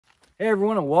Hey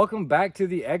everyone, and welcome back to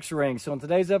the X-Ring. So in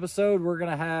today's episode, we're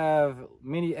gonna have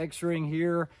Mini X-Ring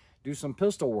here do some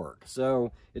pistol work.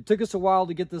 So it took us a while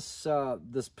to get this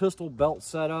this pistol belt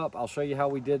set up. I'll show you how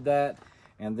we did that,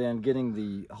 and then getting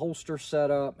the holster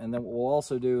set up. And then what we'll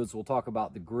also do is we'll talk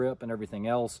about the grip and everything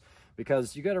else,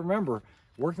 because you got to remember,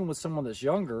 working with someone that's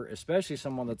younger, especially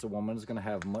someone that's a woman, is going to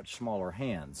have much smaller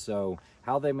hands. So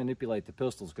how they manipulate the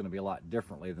pistol is going to be a lot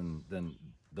differently than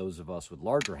those of us with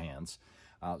larger hands.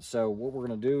 So what we're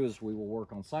going to do is we will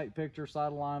work on sight picture, sight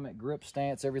alignment, grip,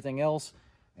 stance, everything else,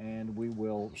 and we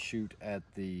will shoot at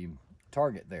the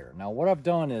target there. Now what I've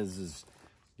done is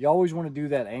you always want to do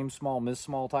that aim small, miss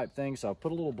small type thing. So I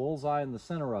put a little bullseye in the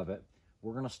center of it.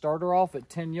 We're going to start her off at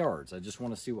 10 yards. I just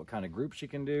want to see what kind of group she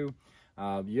can do.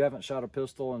 You haven't shot a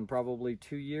pistol in probably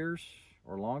 2 years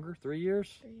or longer, 3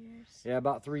 years? 3 years. Yeah,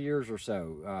 about 3 years or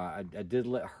so. I did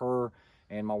let her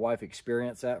and my wife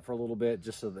experience that for a little bit,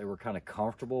 just so they were kind of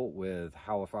comfortable with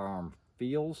how a firearm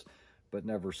feels, but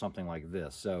never something like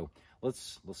this. So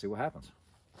let's see what happens.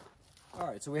 All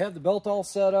right, so we have the belt all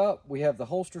set up. We have the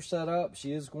holster set up.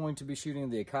 She is going to be shooting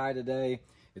the Akai today.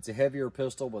 It's a heavier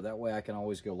pistol, but that way I can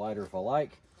always go lighter if I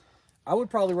like. I would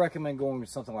probably recommend going with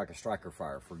something like a striker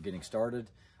fire for getting started.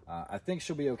 I think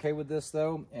she'll be okay with this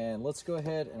though. And let's go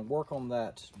ahead and work on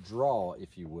that draw,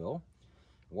 if you will.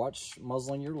 Watch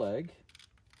muzzling your leg.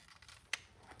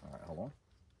 All right, hold on.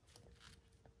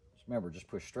 Just remember, just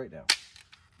push straight down.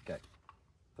 Okay,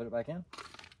 put it back in.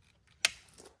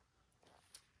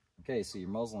 Okay, so you're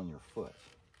muzzling your foot.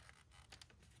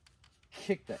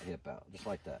 Kick that hip out, just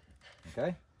like that,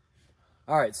 okay?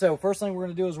 All right, so first thing we're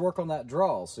gonna do is work on that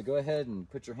draw. So go ahead and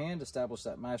put your hand, establish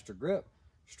that master grip,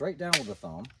 straight down with the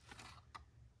thumb.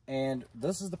 And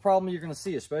this is the problem you're gonna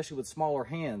see, especially with smaller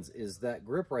hands, is that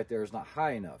grip right there is not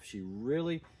high enough. She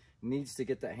really needs to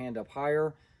get that hand up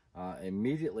higher.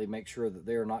 Immediately make sure that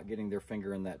they're not getting their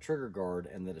finger in that trigger guard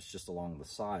and that it's just along the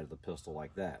side of the pistol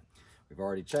like that. We've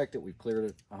already checked it, we've cleared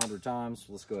it 100 times.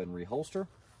 Let's go ahead and reholster.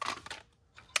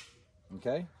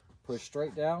 Okay, push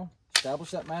straight down,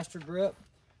 establish that master grip.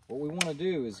 What we want to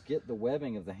do is get the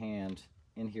webbing of the hand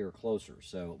in here closer.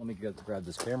 So let me grab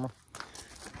this camera.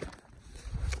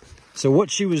 So what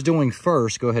she was doing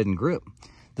first, go ahead and grip.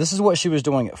 This is what she was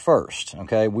doing at first,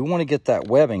 okay? We want to get that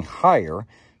webbing higher,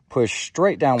 push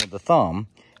straight down with the thumb,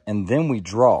 and then we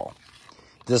draw.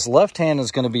 This left hand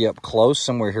is going to be up close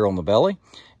somewhere here on the belly,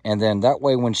 and then that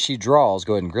way when she draws,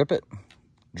 go ahead and grip it,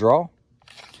 draw.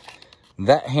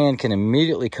 That hand can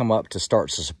immediately come up to start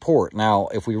to support. Now,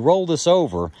 if we roll this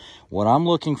over, what I'm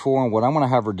looking for and what I'm going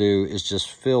to have her do is just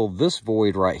fill this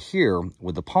void right here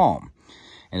with the palm.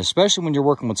 And especially when you're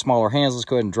working with smaller hands, let's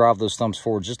go ahead and drive those thumbs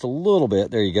forward just a little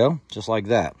bit. There you go, just like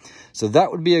that. So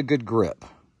that would be a good grip.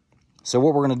 So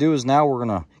what we're going to do is now we're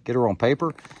going to get her on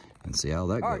paper and see how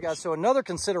that goes. All right, guys, so another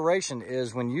consideration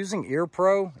is when using Ear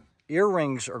Pro,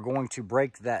 earrings are going to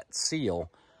break that seal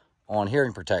on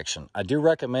hearing protection. I do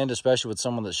recommend, especially with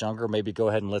someone that's younger, maybe go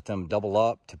ahead and let them double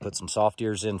up to put some soft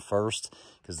ears in first,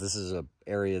 because this is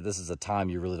a time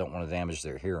you really don't want to damage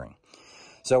their hearing.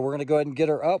 So we're going to go ahead and get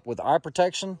her up with eye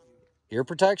protection, ear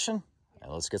protection,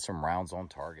 and let's get some rounds on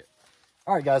target.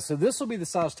 All right, guys, so this will be the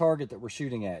size target that we're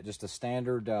shooting at, just a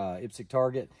standard IPSC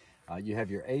target. You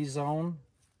have your A zone.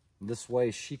 This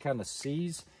way she kind of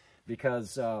sees,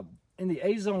 because in the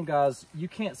A zone, guys, you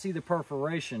can't see the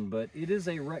perforation, but it is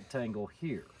a rectangle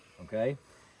here, okay?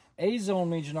 A zone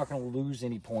means you're not going to lose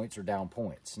any points or down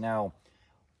points. Now,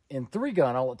 in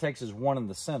 3-gun, all it takes is one in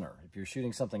the center. If you're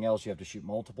shooting something else, you have to shoot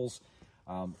multiples.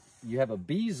 You have a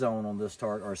B zone on this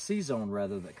target, or a C zone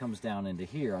rather, that comes down into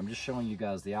here. I'm just showing you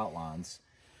guys the outlines.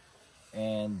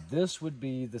 And this would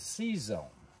be the C zone.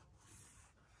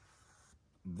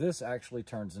 This actually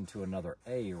turns into another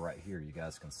A right here. You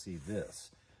guys can see this.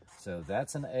 So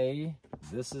that's an A,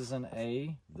 this is an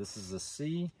A, this is a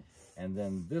C, and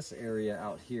then this area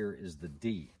out here is the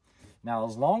D. Now,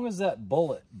 as long as that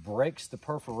bullet breaks the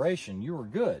perforation, you are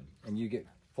good, and you get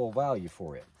full value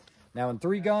for it. Now, in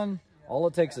 3-gun, all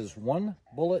it takes is 1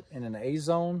 bullet in an A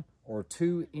zone or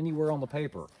 2 anywhere on the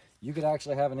paper. You could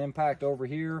actually have an impact over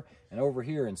here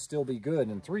and still be good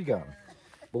in 3-gun.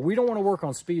 But we don't want to work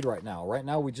on speed right now. Right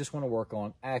now, we just want to work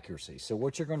on accuracy. So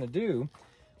what you're going to do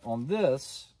on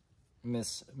this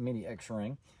Miss Mini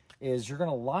X-Ring is you're going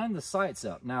to line the sights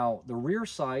up. Now, the rear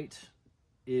sight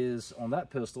is on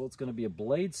that pistol. It's going to be a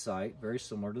blade sight, very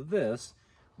similar to this,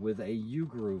 with a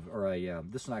U-groove, or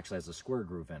this one actually has a square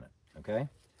groove in it, okay?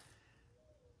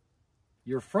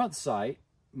 Your front sight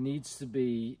needs to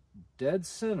be dead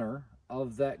center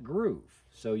of that groove.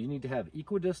 So you need to have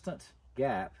equidistant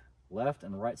gap left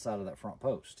and right side of that front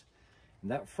post.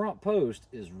 And that front post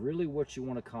is really what you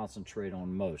want to concentrate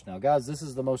on most. Now, guys, this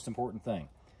is the most important thing.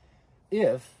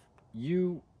 If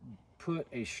you put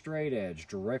a straight edge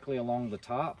directly along the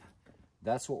top,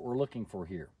 that's what we're looking for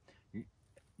here.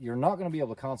 You're not going to be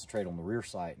able to concentrate on the rear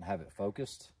sight and have it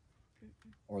focused,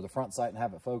 or the front sight and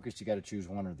have it focused. You got to choose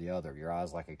one or the other. Your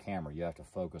eye's like a camera. You have to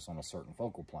focus on a certain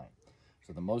focal plane.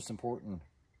 So the most important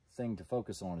thing to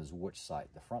focus on is which sight,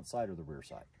 the front sight or the rear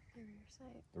sight? The rear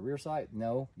sight. The rear sight?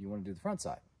 No, you want to do the front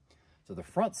sight. So the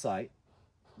front sight,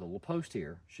 the little post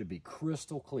here, should be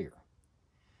crystal clear.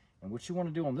 And what you want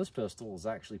to do on this pistol is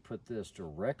actually put this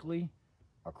directly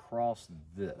across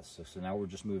this. So now we're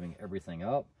just moving everything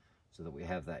up so that we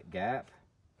have that gap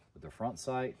with the front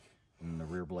sight and the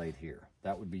rear blade here.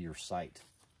 That would be your sight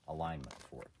alignment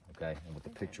for it, okay? And what the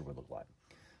picture would look like.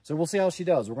 So we'll see how she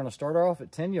does. We're going to start her off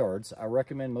at 10 yards. I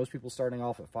recommend most people starting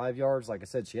off at 5 yards. Like I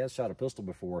said, she has shot a pistol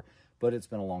before, but it's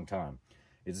been a long time.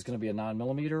 It's going to be a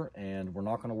 9mm, and we're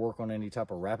not going to work on any type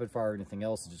of rapid fire or anything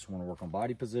else. I just want to work on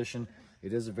body position.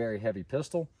 It is a very heavy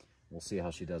pistol. We'll see how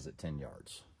she does at 10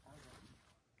 yards.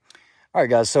 All right,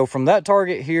 guys, so from that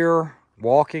target here,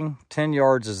 walking 10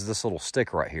 yards is this little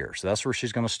stick right here. So that's where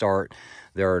she's going to start.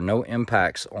 There are no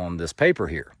impacts on this paper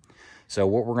here. So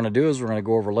what we're going to do is we're going to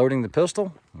go over loading the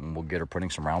pistol, and we'll get her putting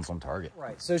some rounds on target.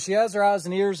 Right, so she has her eyes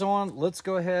and ears on. Let's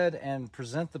go ahead and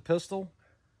present the pistol.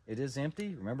 It is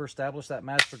empty. Remember, establish that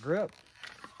master grip.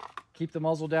 Keep the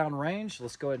muzzle down range.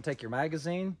 Let's go ahead and take your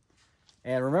magazine.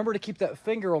 And remember to keep that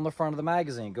finger on the front of the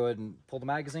magazine. Go ahead and pull the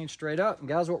magazine straight up. And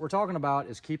guys, what we're talking about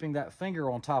is keeping that finger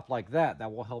on top like that.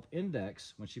 That will help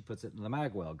index when she puts it in the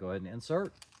mag well. Go ahead and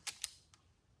insert.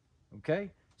 Okay.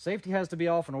 Safety has to be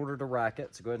off in order to rack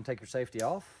it. So go ahead and take your safety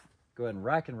off. Go ahead and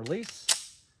rack and release.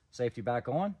 Safety back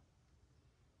on.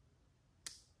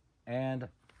 And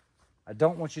I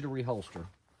don't want you to reholster.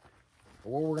 But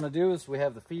what we're going to do is we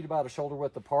have the feet about a shoulder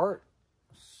width apart.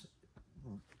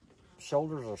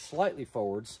 Shoulders are slightly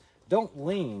forwards. Don't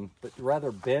lean, but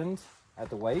rather bend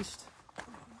at the waist.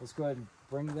 Let's go ahead and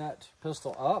bring that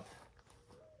pistol up.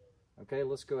 Okay,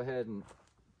 let's go ahead and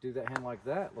do that hand like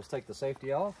that. Let's take the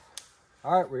safety off.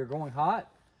 All right, we're going hot.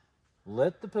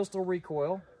 Let the pistol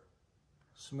recoil.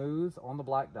 Smooth on the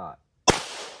black dot.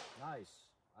 Nice.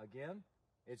 Again,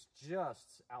 it's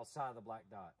just outside the black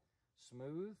dot.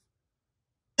 Smooth.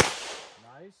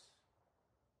 Nice.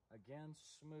 Again,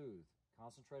 smooth.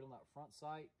 Concentrate on that front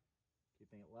sight,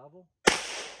 keeping it level.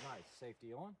 Nice.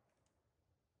 Safety on.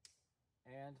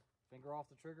 And finger off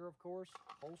the trigger, of course.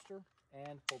 Holster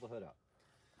and pull the hood up.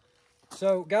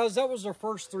 So, guys, that was her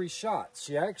first 3 shots.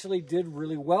 She actually did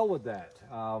really well with that.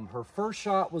 Her first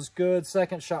shot was good.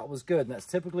 Second shot was good. And that's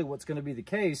typically what's going to be the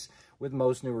case with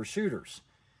most newer shooters.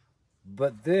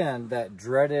 But then that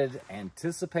dreaded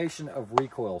anticipation of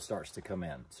recoil starts to come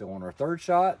in. So on her third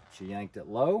shot, she yanked it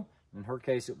low. In her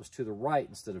case, it was to the right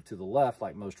instead of to the left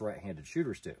like most right-handed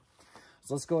shooters do.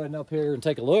 So let's go ahead and up here and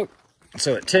take a look.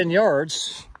 So at 10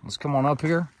 yards, let's come on up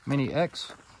here, Mini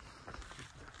X.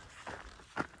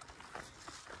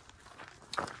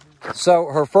 So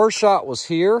her first shot was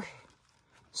here.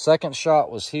 Second shot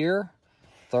was here.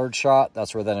 Third shot,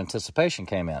 that's where that anticipation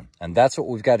came in. And that's what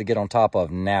we've got to get on top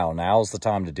of now. Now's the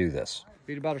time to do this.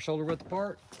 Feet about a shoulder width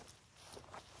apart.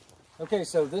 Okay,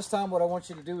 so this time what I want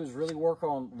you to do is really work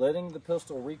on letting the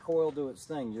pistol recoil do its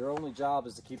thing. Your only job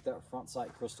is to keep that front sight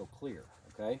crystal clear,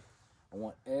 okay? I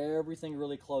want everything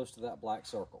really close to that black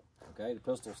circle, okay? The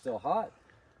pistol's still hot.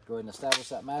 Go ahead and establish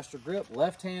that master grip.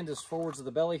 Left hand is forwards of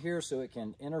the belly here so it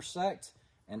can intersect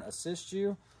and assist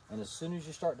you. And as soon as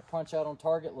you start to punch out on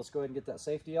target, let's go ahead and get that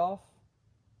safety off.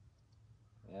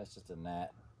 Yeah, it's just a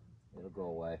gnat. It'll go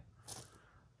away.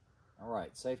 All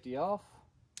right, safety off.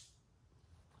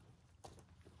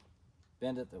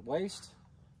 Bend at the waist.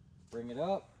 Bring it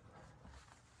up.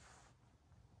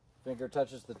 Finger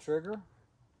touches the trigger.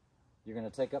 You're going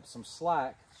to take up some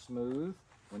slack, smooth,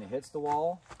 when it hits the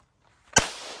wall.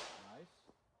 Nice.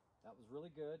 That was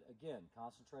really good. Again,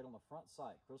 concentrate on the front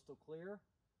sight. Crystal clear.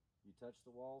 You touch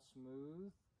the wall,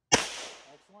 smooth.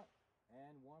 Excellent.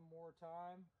 And one more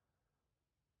time.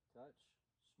 Touch,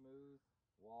 smooth,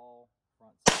 wall,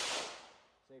 front sight.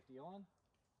 Safety on.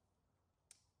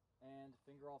 And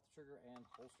finger off the trigger and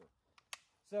holster.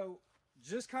 So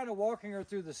just kind of walking her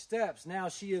through the steps, now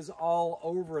she is all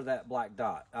over that black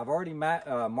dot. I've already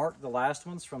marked the last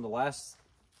ones from the last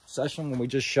session when we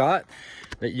just shot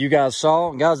that you guys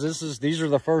saw. And guys, these are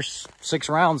the first 6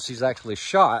 rounds she's actually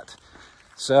shot.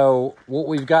 So what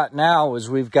we've got now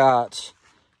is we've got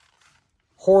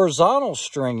horizontal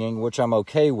stringing, which I'm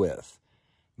okay with.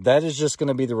 That is just going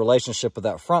to be the relationship of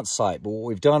that front sight. But what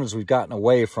we've done is we've gotten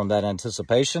away from that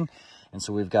anticipation. And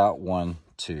so we've got 1,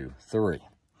 2, 3.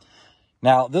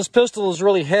 Now, this pistol is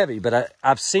really heavy, but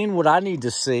I've seen what I need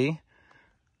to see.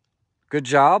 Good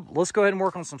job. Let's go ahead and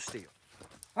work on some steel.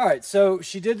 All right, so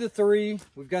she did the 3.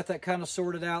 We've got that kind of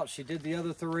sorted out. She did the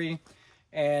other 3.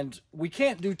 And we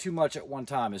can't do too much at one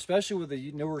time, especially with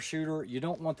a newer shooter. You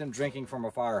don't want them drinking from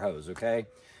a fire hose, okay?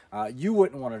 You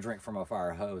wouldn't want to drink from a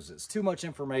fire hose. It's too much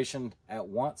information at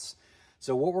once.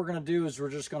 So what we're going to do is we're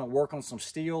just going to work on some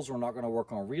steals. We're not going to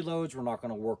work on reloads. We're not going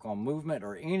to work on movement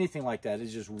or anything like that.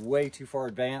 It's just way too far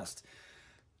advanced.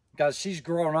 Guys, she's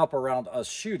grown up around us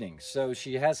shooting, so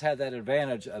she has had that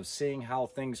advantage of seeing how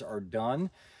things are done.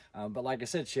 But like I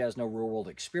said, she has no real-world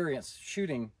experience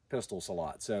shooting pistols a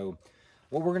lot. So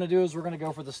what we're going to do is we're going to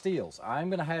go for the steals. I'm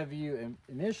going to have you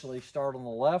initially start on the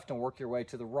left and work your way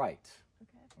to the right.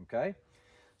 Okay?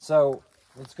 So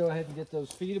let's go ahead and get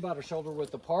those feet about a shoulder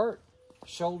width apart.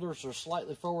 Shoulders are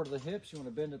slightly forward to the hips. You want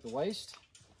to bend at the waist.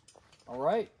 All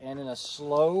right. And in a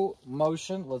slow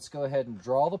motion, let's go ahead and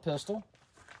draw the pistol.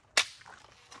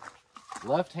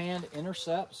 Left hand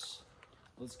intercepts.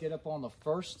 Let's get up on the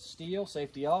first steal.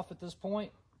 Safety off at this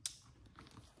point.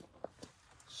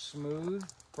 Smooth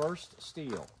first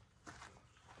steal.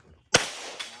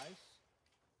 Nice.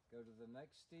 Go to the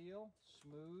next steal.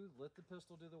 Smooth. Let the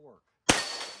pistol do the work.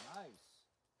 Nice.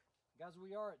 Guys,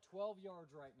 we are at 12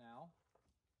 yards right now.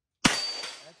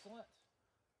 Excellent.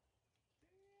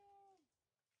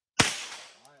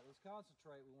 All right, let's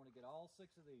concentrate. We want to get all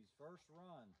 6 of these. First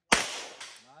run.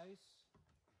 Nice.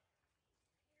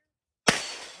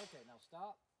 Okay, now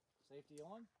stop. Safety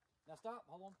on. Now stop.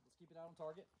 Hold on. Let's keep it out on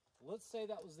target. Let's say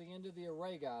that was the end of the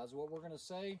array, guys. What we're going to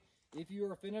say, if you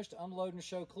are finished, unload and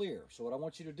show clear. So what I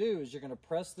want you to do is you're going to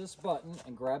press this button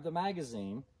and grab the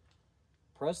magazine.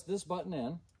 Press this button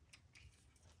in.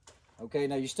 Okay,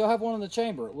 now you still have one in the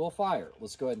chamber. It will fire.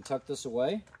 Let's go ahead and tuck this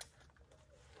away.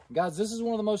 Guys, this is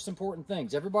one of the most important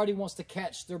things. Everybody wants to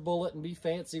catch their bullet and be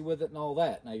fancy with it and all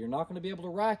that. Now, you're not going to be able to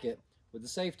rack it with the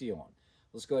safety on.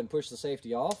 Let's go ahead and push the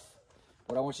safety off.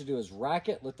 What I want you to do is rack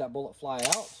it, let that bullet fly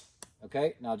out.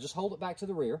 Okay, now just hold it back to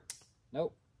the rear.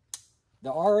 Nope.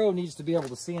 The RO needs to be able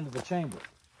to see into the chamber.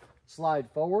 Slide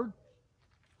forward.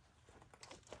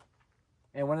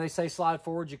 And when they say slide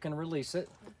forward, you can release it.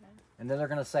 And then they're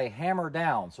going to say hammer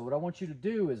down. So what I want you to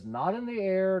do is not in the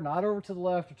air, not over to the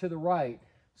left or to the right,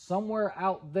 somewhere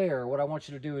out there. What I want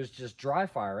you to do is just dry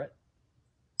fire it.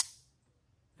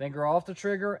 Finger off the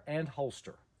trigger and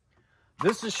holster.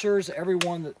 This assures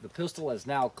everyone that the pistol is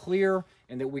now clear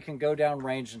and that we can go down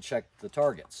range and check the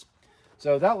targets.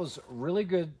 So that was really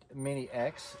good, Mini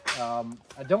X. I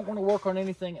don't want to work on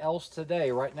anything else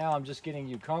today. Right now I'm just getting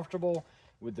you comfortable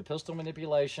with the pistol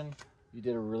manipulation. You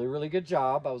did a really, really good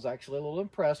job. I was actually a little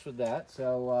impressed with that.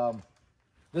 So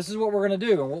this is what we're going to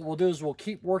do. And what we'll do is we'll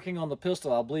keep working on the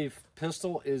pistol. I believe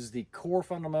pistol is the core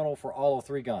fundamental for all of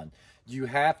 3-gun. You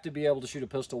have to be able to shoot a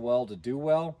pistol well to do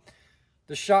well.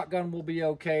 The shotgun will be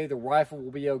okay. The rifle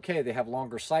will be okay. They have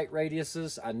longer sight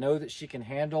radiuses. I know that she can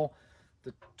handle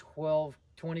the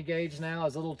 12-20 gauge now.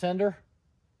 Is a little tender.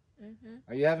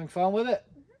 Are you having fun with it?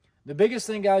 The biggest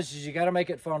thing, guys, is you got to make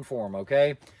it fun for them,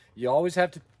 okay? You always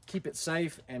have to keep it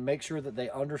safe and make sure that they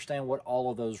understand what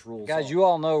all of those rules are. Guys, you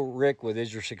all know Rick with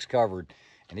Is Your Six Covered,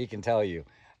 and he can tell you,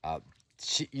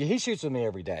 he shoots with me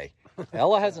every day.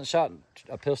 Ella hasn't shot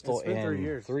a pistol in 3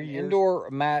 years. 3 years. Indoor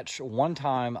match one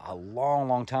time a long,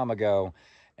 long time ago,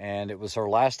 and it was her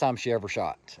last time she ever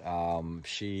shot.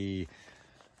 I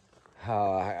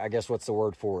guess what's the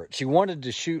word for it? She wanted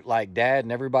to shoot like Dad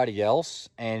and everybody else,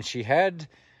 and she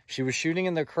was shooting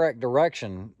in the correct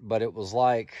direction, but it was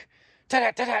like,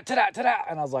 ta-da, ta-da, ta-da, ta-da.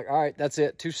 And I was like, all right, that's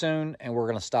it, too soon, and we're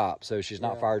going to stop. So she's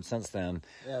not fired since then.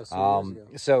 Yeah,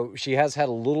 so she has had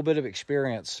a little bit of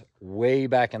experience way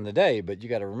back in the day, but you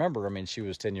got to remember, I mean, she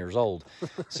was 10 years old.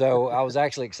 So I was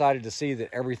actually excited to see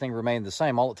that everything remained the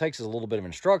same. All it takes is a little bit of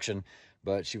instruction,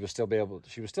 but she was still able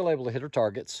to hit her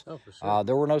targets. Oh, for sure.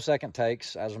 There were no second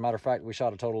takes. As a matter of fact, we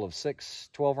shot a total of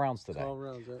 12 rounds today. 12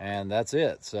 rounds, yeah. And that's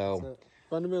it. So that's it.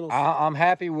 Fundamentals. I'm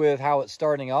happy with how it's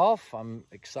starting off. I'm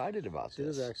excited about this. She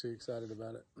is actually excited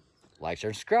about it. Like, share,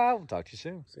 and subscribe. We'll talk to you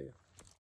soon. See ya.